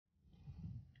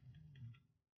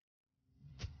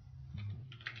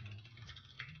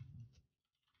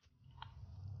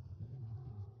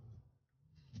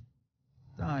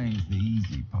Dying's the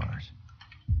easy part.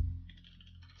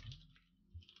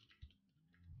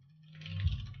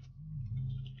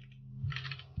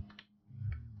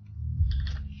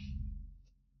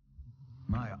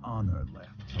 My honor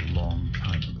left a long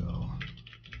time ago.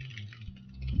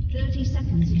 30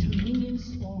 seconds until minions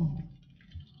spawn.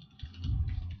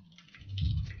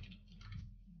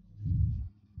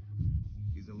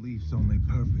 He's a leaf's only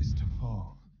purpose to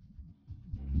fall.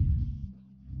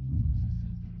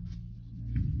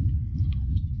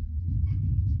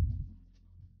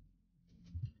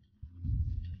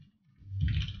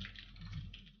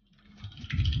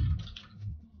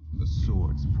 The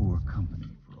sword's poor company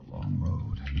for a long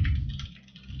road.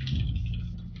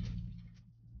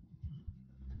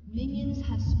 Minions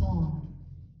have spawned.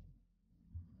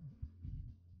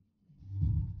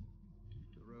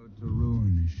 The road to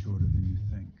ruin is shorter than you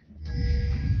think.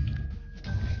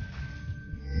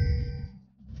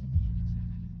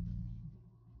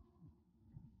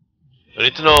 I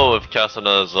need to know if Kassadin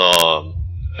has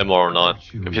MR or not.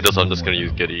 If he does, I'm just gonna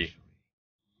use Giddy.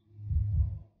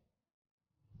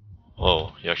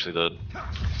 Oh, he actually did.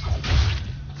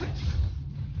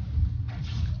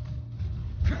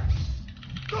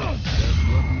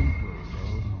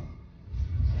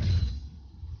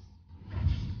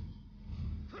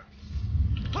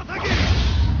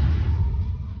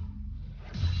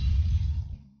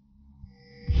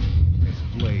 This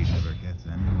blade never gets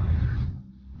anywhere.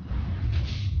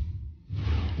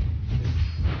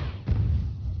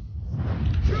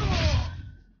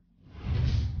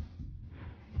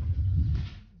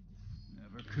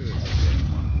 Never could stay in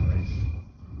one place.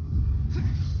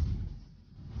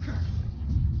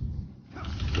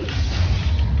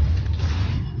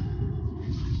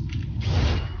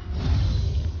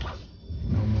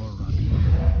 No more running.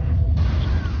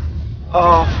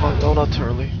 Oh, fuck, no, not too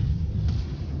early.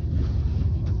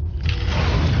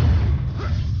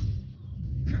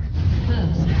 First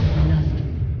blood.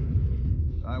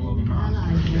 I will An not.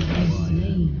 ally has been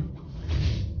slain.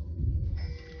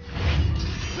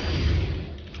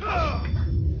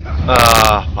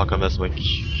 Ah, fuck, I missed my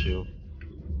Q.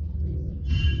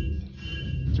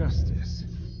 Justice.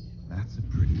 That's a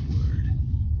pretty word.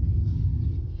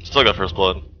 Still got first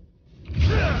blood.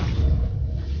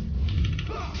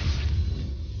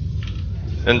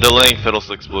 And delaying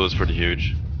Fiddlesticks Blue is pretty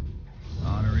huge.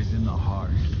 Honor is in the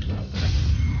heart.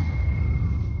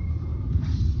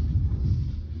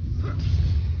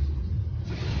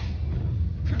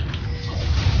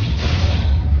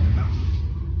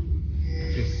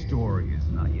 This story is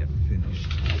not yet finished.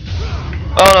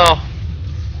 Oh no!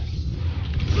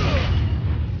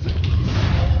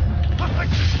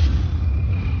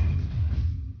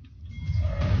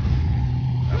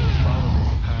 Follow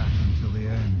this path until the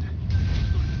end.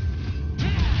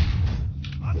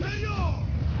 An ally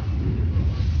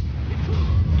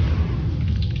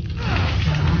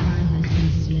has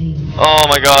been slain. Oh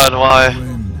my god, why?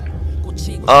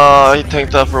 He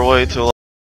tanked that for way too long.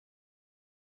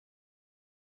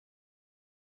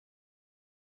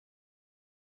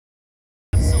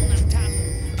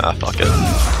 Ah, fuck it.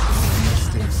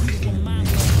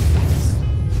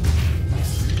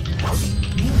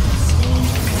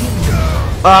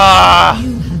 Ah!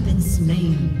 You have been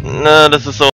slain. Nah, this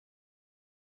is so.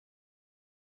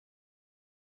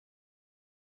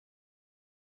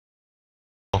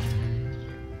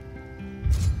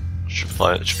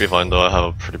 Should be fine though. I have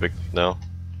a pretty big now.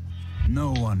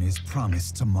 No one is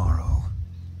promised tomorrow.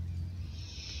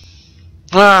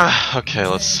 Ah, okay,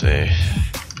 let's see.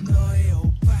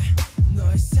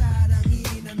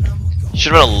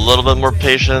 Should have been a little bit more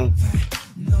patient.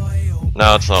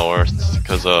 No, it's not worth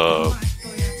because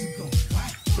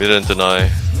we didn't deny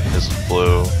his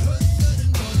blue.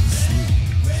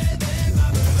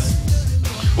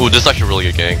 Ooh, this is actually a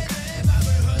really good gank.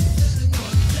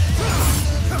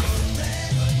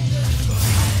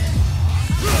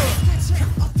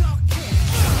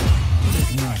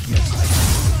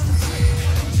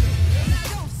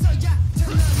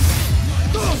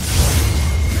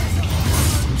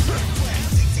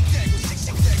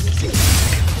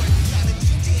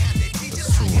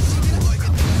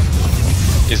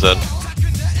 He's dead.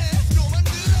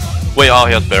 Wait, oh,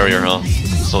 he has barrier, huh?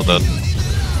 So dead.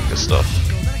 Good stuff.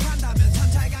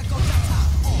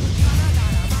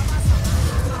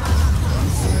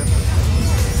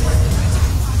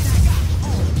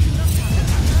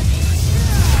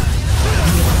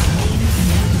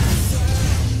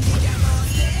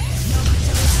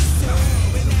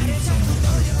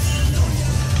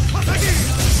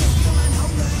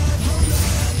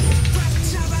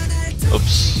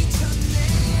 Oops.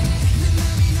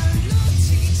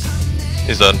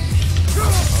 He's dead.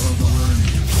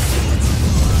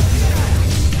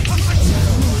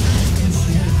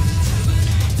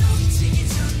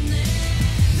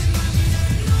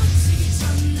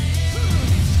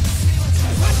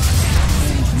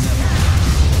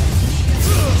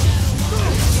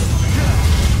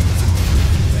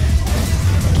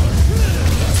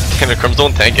 Can the Crims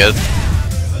don't tank it?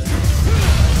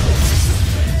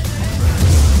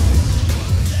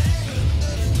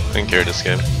 Didn't carry this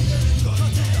game.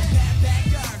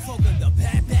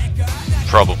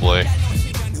 Probably.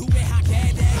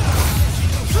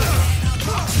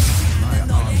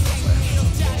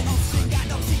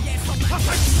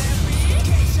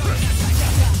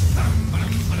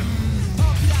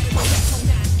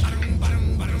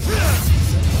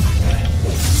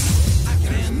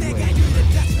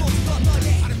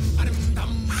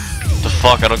 The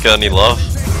fuck, I don't get any love.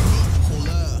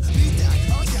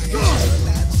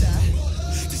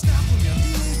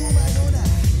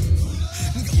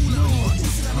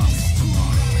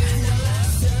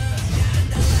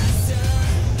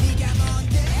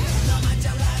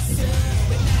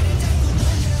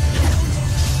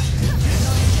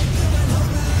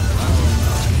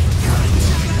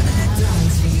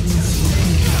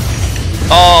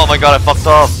 Oh my god, I fucked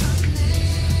up.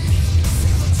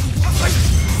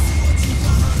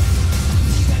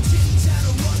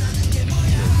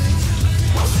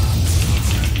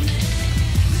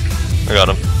 I got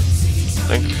him. I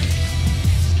think.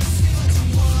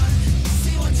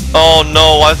 Oh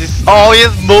no, why is he? Oh, he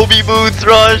has Moby Boots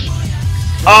Rush!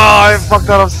 Oh, I fucked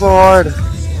that up so hard.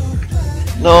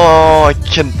 No,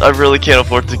 I really can't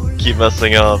afford to keep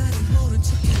messing up.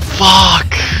 Fuck!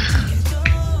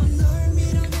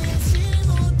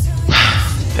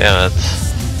 Damn it.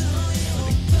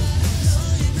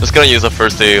 Just gonna use the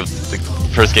first game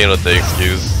with the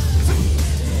excuse.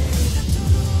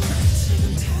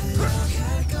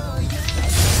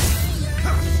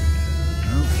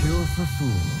 No cure for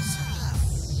fools.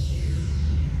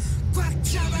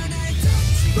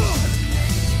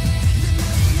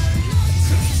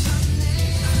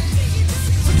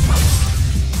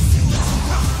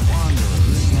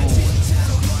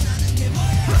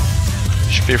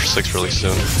 Should be for 6 really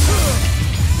soon.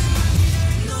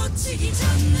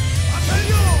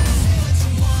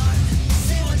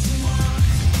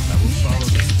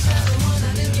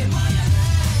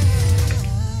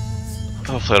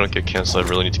 Hopefully I don't get cancelled. I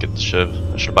really need to get the Shiv.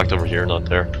 I should have backed over here, not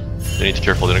there. I need to be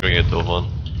careful, they're not going to get Dove on.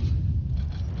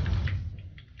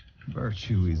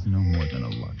 Virtue is no more than a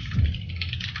luxury.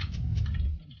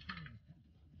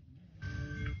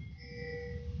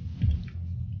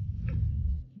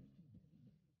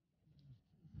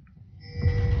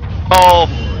 Oh!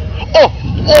 Oh!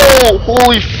 Oh!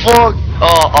 Holy fuck!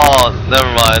 Oh,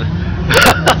 never mind.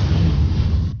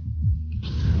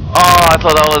 Oh, I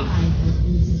thought that was...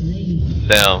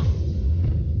 Damn.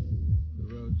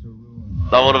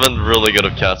 That would have been really good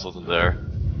if Cass wasn't there.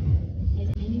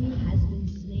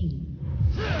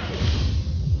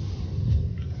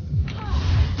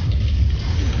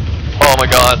 Oh my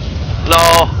god.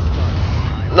 No!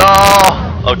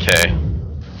 No! Okay.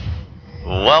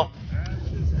 Well.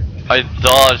 I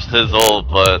dodged his ult,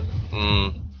 but...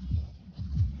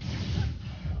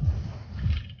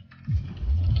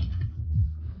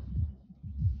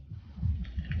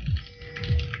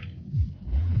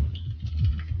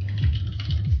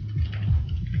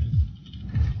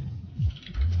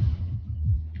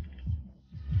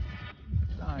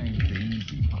 Dying's the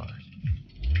easy part.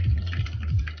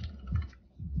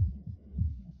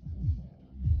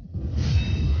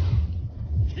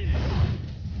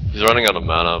 He's running out of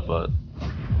mana, but...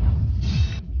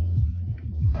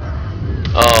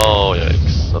 Oh,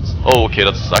 yikes. That's... Oh, okay,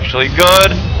 that's actually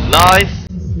good! Nice!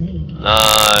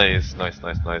 Nice, nice,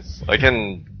 nice, nice. I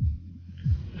can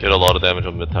get a lot of damage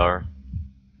on mid tower.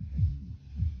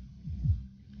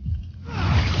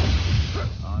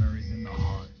 Honor is in the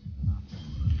heart.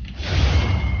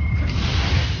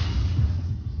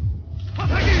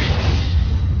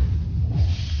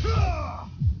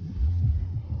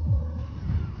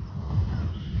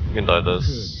 You can die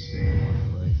this.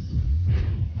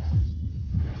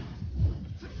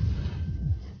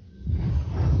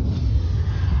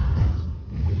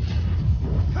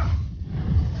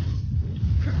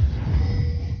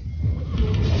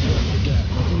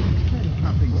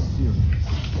 Nothing serious.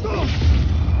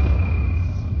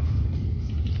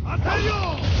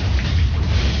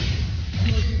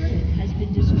 Your turret has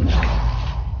been destroyed.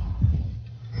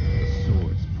 The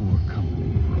sword's poor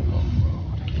company for a long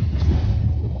road.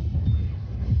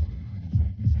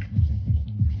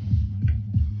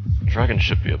 Dragon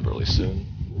should be up really soon.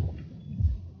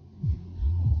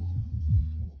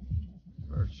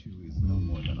 Virtue is no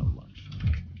more than a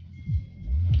luxury.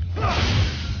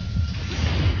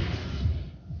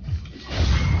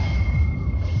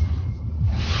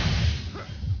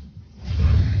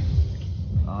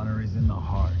 Honor is in the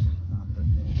heart, not the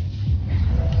name.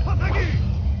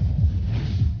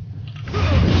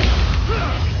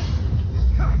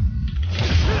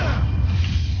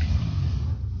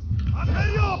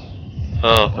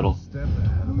 Oh, fiddle. Step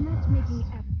ahead of the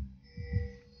pack.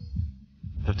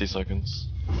 50 seconds.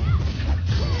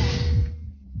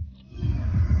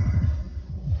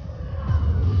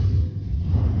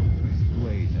 This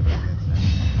blade never gets any.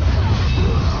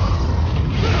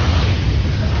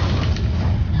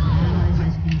 An ally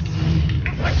has been slain.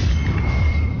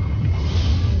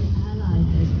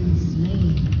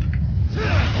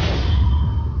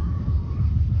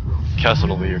 Kassadin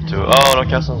will be here too. Oh no,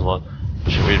 Kassadin's one.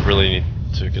 Shit, we really need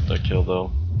to get that kill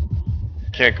though.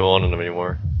 Can't go on him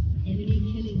anymore. Enemy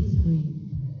killing spree.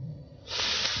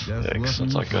 Just Yikes, looking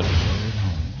that's not good. for a way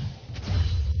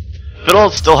home. Fiddle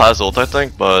still has ult, I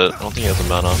think, but I don't think he has a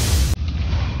mana.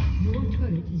 Your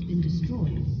turret has been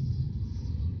destroyed.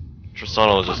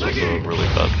 Tristana was a really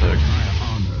bad pick.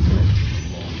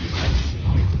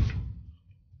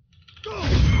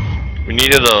 We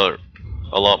needed a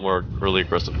lot more really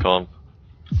aggressive comp.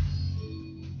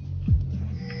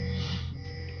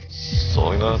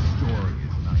 Solving that. The story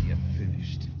is not yet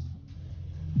finished.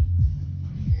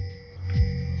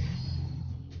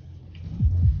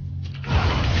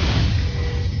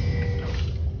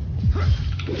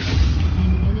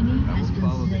 An enemy I has will been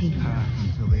follow this slain. path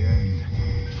until the end.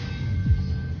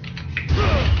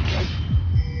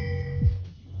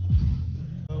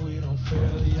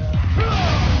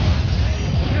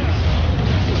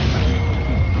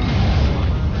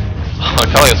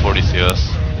 Kelly has 40 CS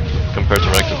compared to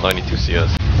Renekton's 92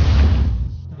 CS.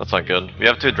 That's not good. We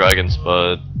have 2 dragons,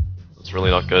 but it's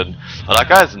really not good. That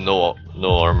guy has no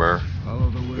armor. Follow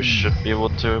the wind. We should be able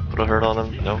to put a hurt on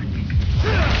him. No.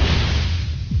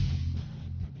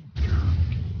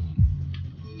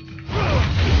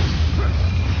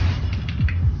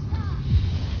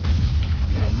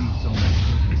 At least on the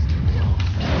surface to fall.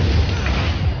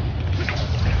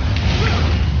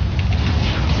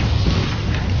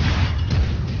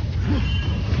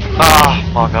 Ah,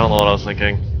 fuck! I don't know what I was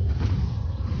thinking.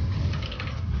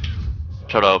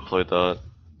 Try to outplay that.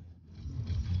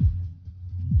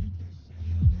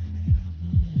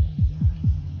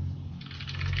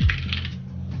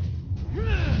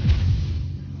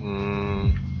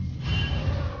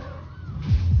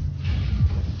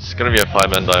 It's gonna be a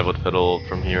 5-man dive with Fiddle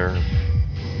from here.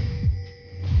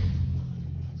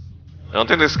 I don't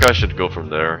think this guy should go from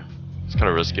there. It's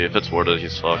kinda risky. If it's warded,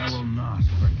 he's I fucked. will not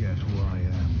forget who I am.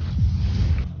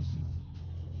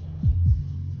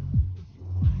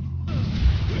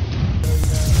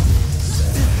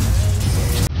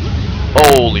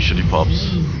 Holy shit, he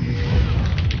pops.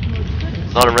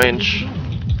 Not in range.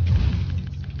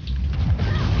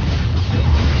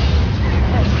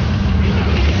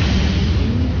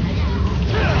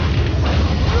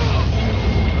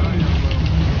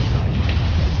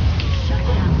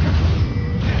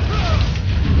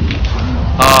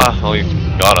 Ah, well, you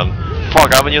got him.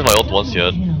 Fuck, I haven't used my ult once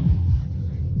yet.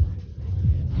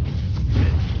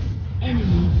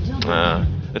 Enemy double Nah,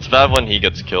 it's bad when he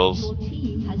gets kills Your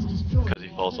team has destroyed. because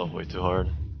he falls off way too hard.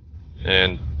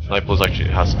 And Nightblows actually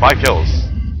has 5 kills.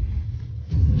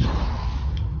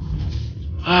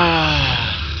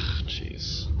 Ah,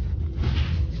 jeez.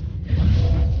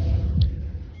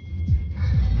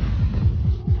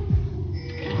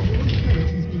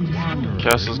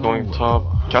 Cass is going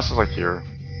top. Cass is like here.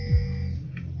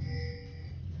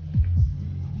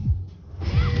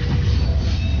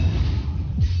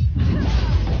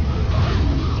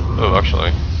 Oh,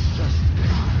 actually.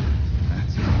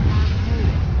 That's it.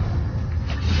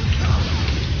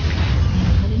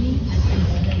 Enemy has been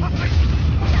slain.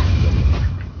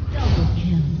 Double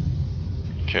kill.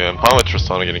 Okay, I'm fine with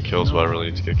Tristana getting kills, but I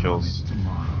really need to get kills.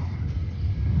 Tomorrow.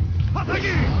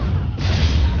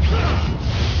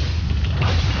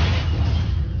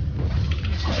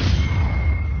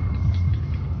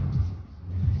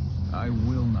 I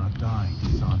will not die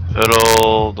dishonored.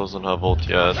 Fiddle doesn't have ult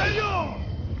yet.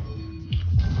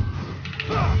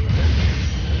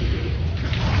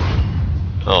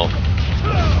 Oh.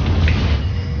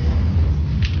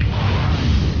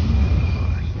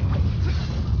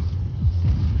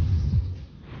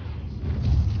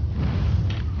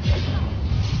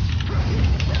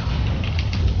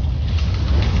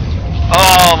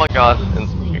 Oh my god.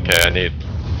 Okay, I need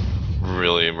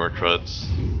really more treads.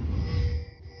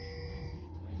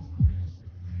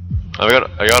 I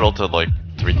got ulted like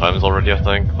 3 times already, I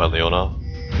think, by Leona.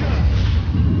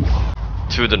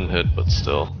 2 didn't hit, but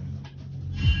still.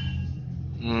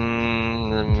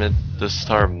 This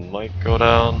tower might go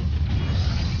down.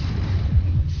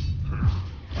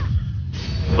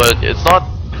 But it's not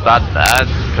that bad,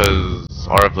 because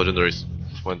RF Legendaries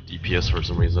went DPS for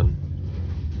some reason.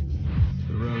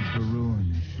 The road to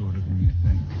ruin is shorter than you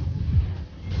think.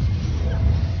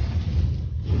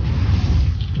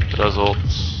 It has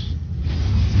ults.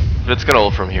 It's gonna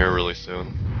ult from here really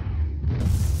soon.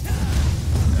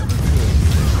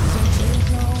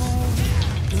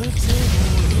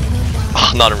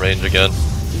 Not in range again.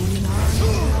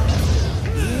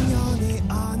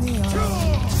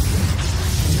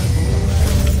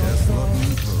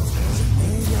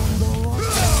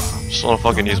 Just wanna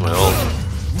fucking use my ult.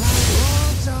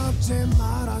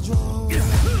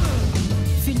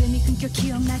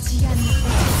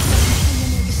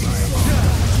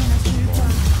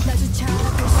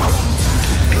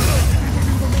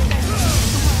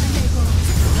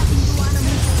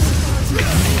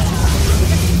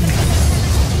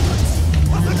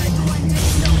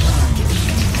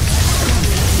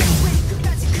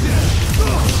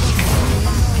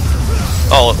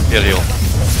 Oh, he had heal.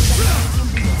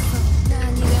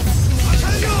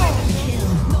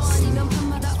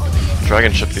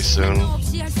 Dragon should be soon.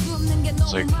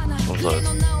 It's like, what was that?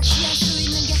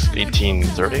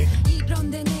 1830?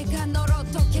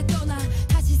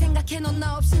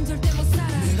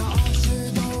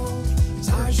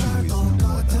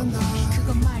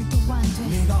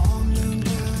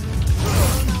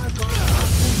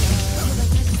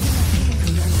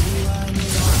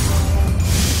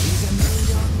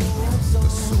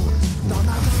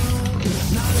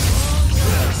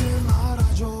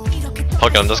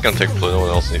 Okay, I'm just gonna take blue, no one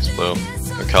else needs blue.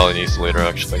 Kali needs later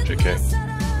actually, like JK.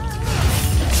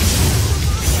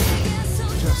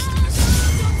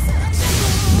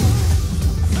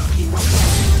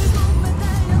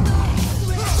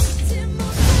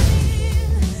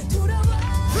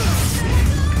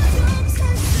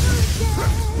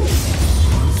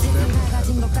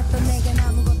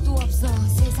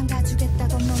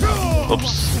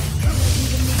 Oops.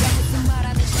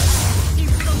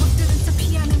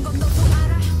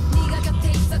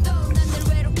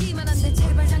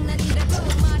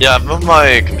 Yeah, I've moved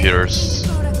my computers.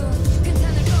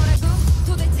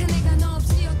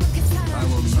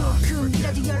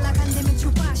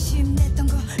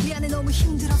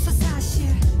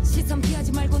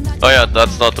 Oh yeah,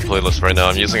 that's not the playlist right now.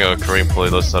 I'm using a Korean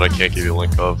playlist that I can't give you a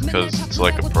link of because it's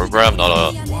like a program, not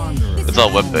a. It's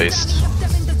not web-based.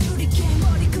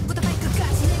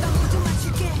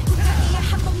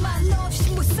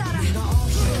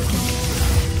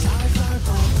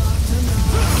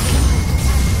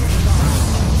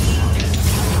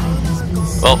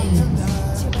 Well.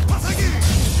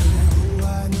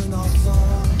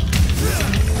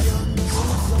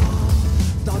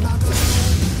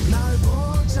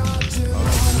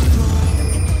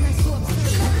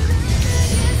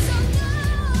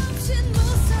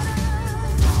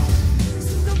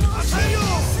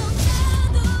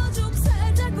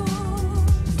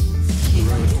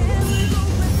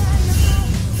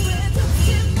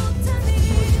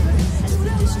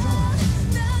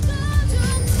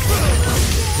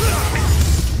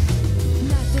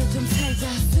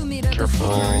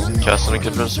 Kassadin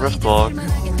can finish the Rift block.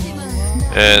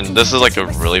 And this is like a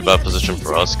really bad position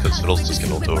for us because Fiddle's just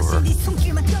gonna ult over.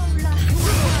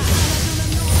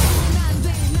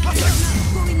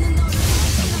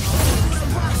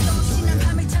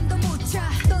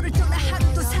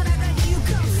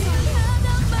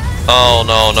 Oh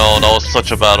no, no, that was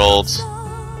such a bad ult.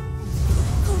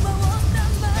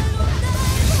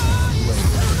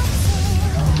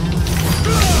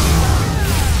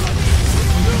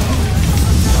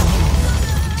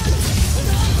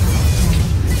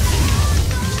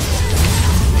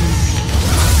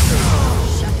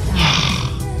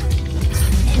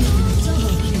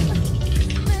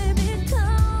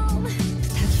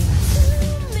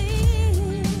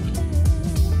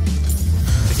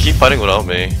 Keep fighting without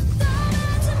me. It's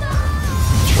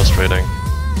frustrating.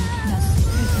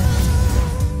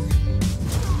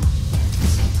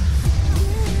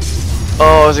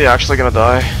 Oh, is he actually gonna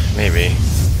die? Maybe.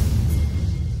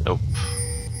 Nope.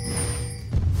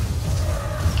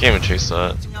 Can't even chase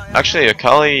that. Actually,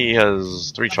 Akali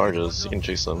has 3 charges. He can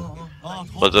chase them.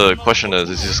 But the question is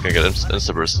he just gonna get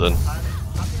insta-bursted?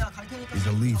 Is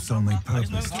a leaf's only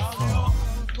purpose to fall.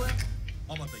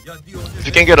 If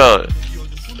you can get a...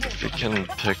 If you can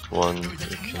pick one, you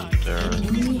can there.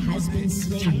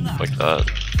 Like that.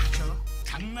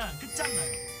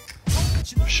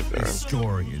 Bishop Baron.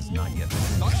 Story is not yet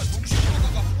finished.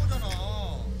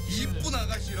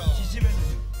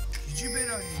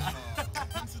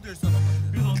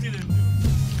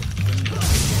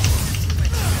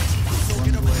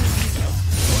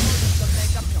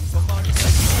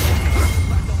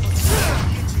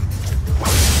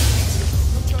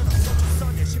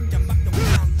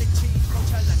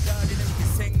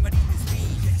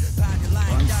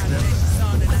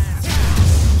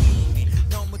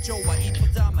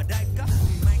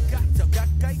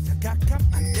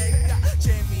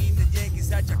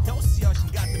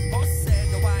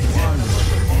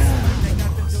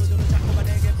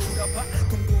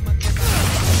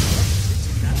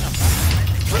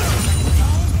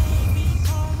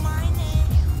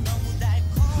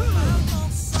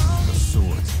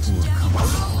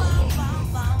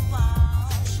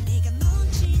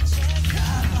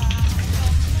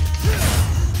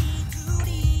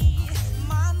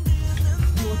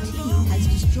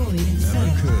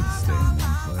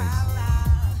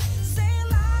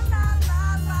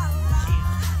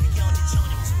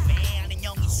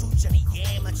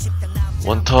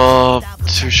 One top,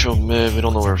 two show mid. We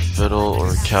don't know where Fiddle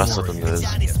or Kassadin is.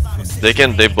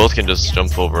 They both can just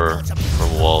jump over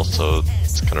from wall, so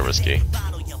it's kind of risky.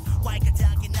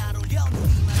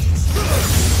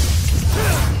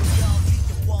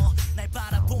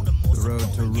 The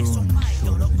road to ruin is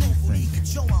shorter than you think.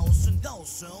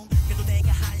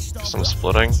 Some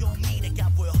splitting.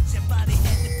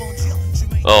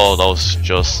 Oh, that was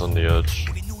just on the edge.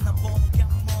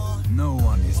 No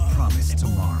one is promised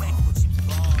tomorrow.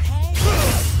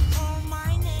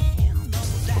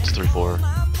 What's 3-4?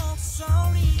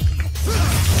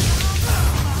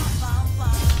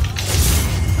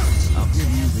 I'll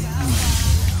give you the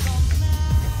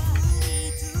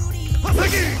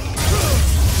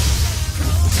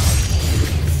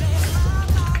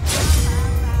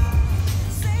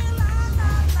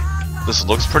This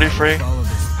looks pretty free. Follow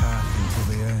this path until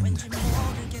the end.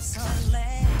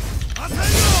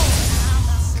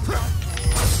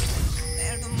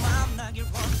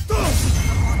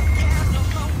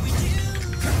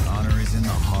 Honor is in the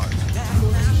heart.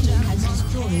 Your team has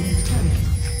destroyed the turret.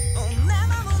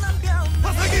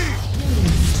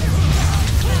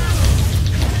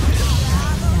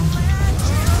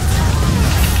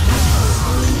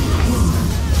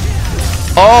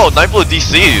 Oh, Nightblue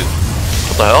DC.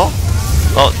 What the hell?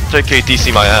 Oh, JK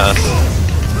DC my ass.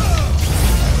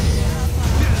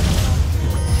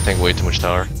 I think way too much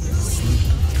tower.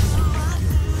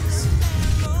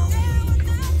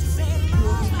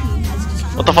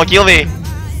 What the fuck, heal me? I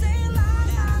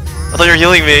thought you were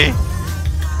healing me.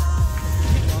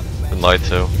 And lied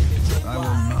too. I will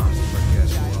not forget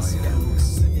who I am.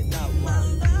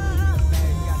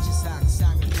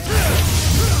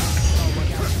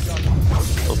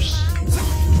 Oops.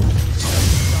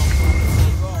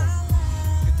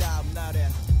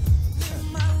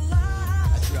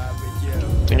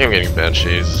 I think I'm getting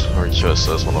Banshees or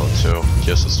QSS, one of the two.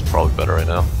 QSS is probably better right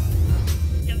now.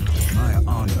 My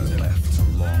honor left a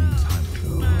long time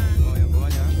ago.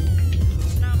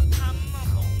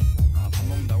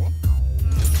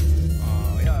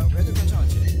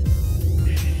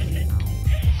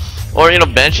 Or, you know,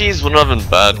 Banshees wouldn't have been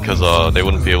bad because they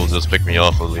wouldn't be able to just pick me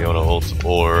off with Leona ult,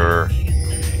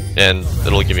 and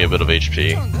it'll give me a bit of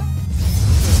HP.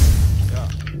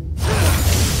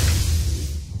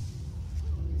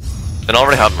 And I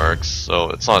already have Mercs, so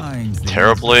it's not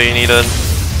terribly needed.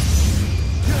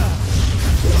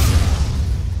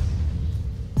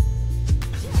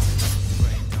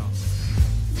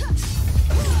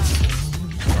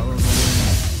 Follow the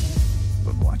wind,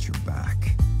 but watch your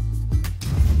back.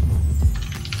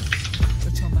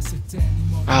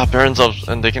 Ah, Baron's up,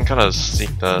 and they can kind of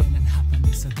sneak that.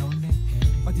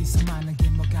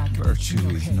 Virtue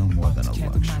is no more than a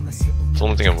luxury. It's the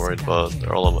only thing I'm worried about.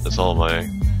 It's all my.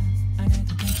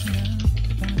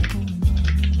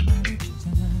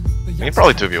 I can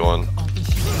probably 2v1.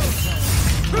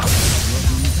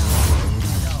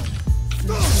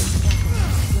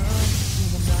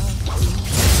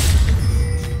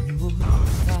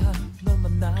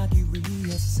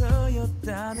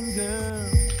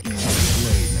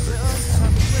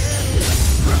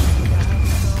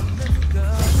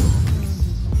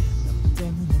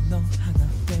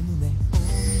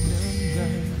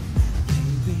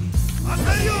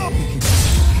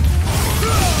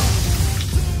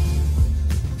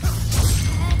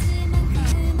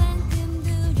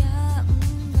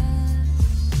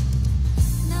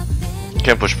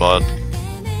 Can't push bot.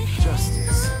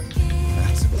 Justice.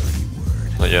 That's a pretty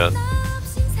word. Not yet.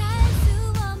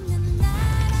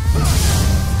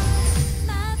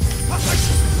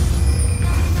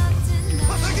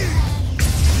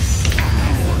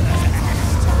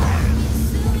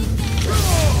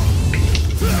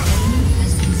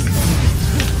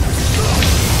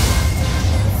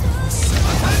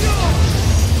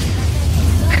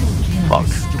 Fuck.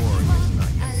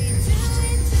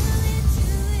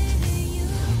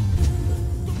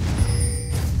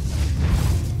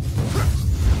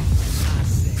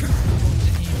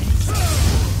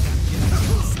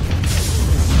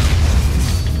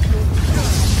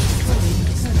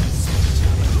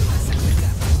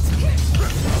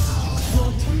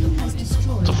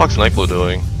 What the fuck's Nightblue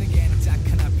doing?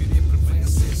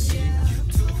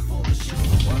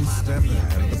 One step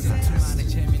ahead of the pack.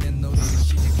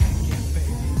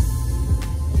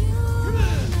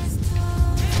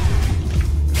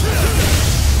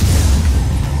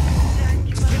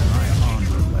 My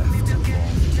honor left a long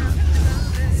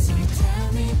time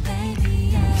ago.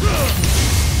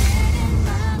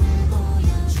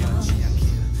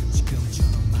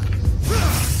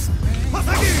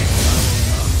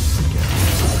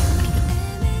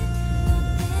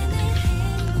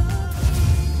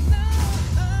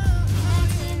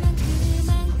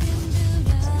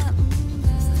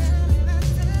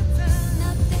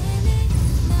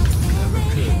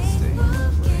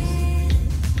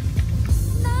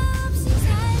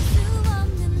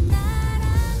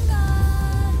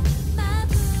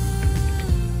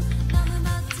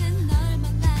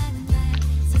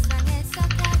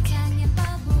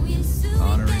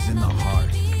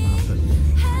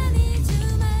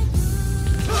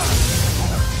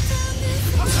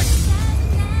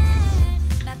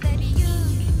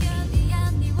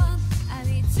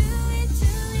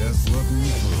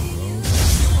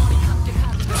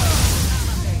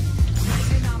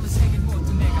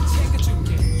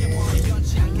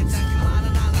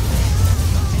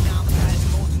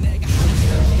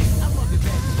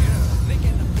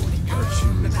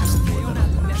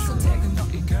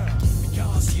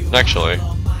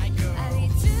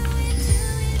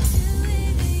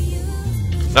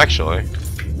 Actually,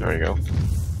 there you go.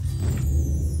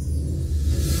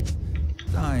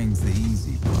 Dying's the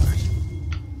easy part.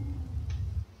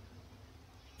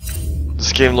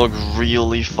 This game looked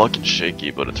really fucking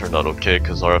shaky, but it turned out okay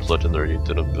because RF Legendary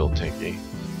didn't build tanky.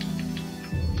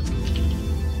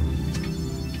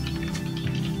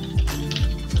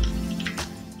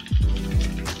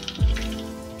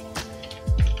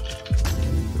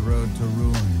 The road to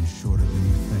ruin is shorter than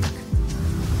you think.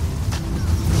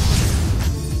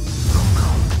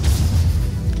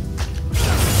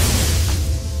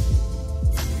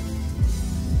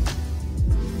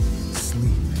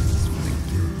 Sleep is for the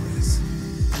guiltless.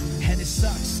 And it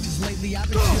sucks, cause lately I've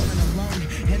been feeling alone.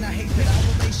 And I hate that our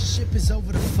relationship is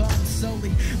over the phone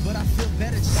solely. But I feel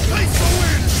better just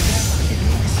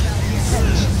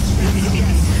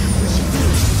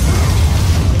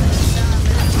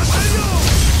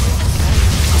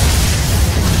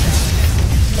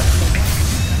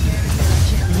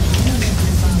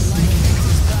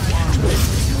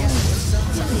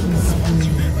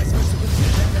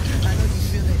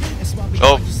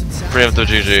Oh, preemptive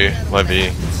GG, might be.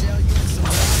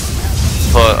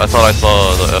 But I thought I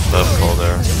saw the FF call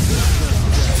there.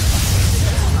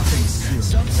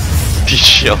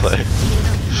 PGLA.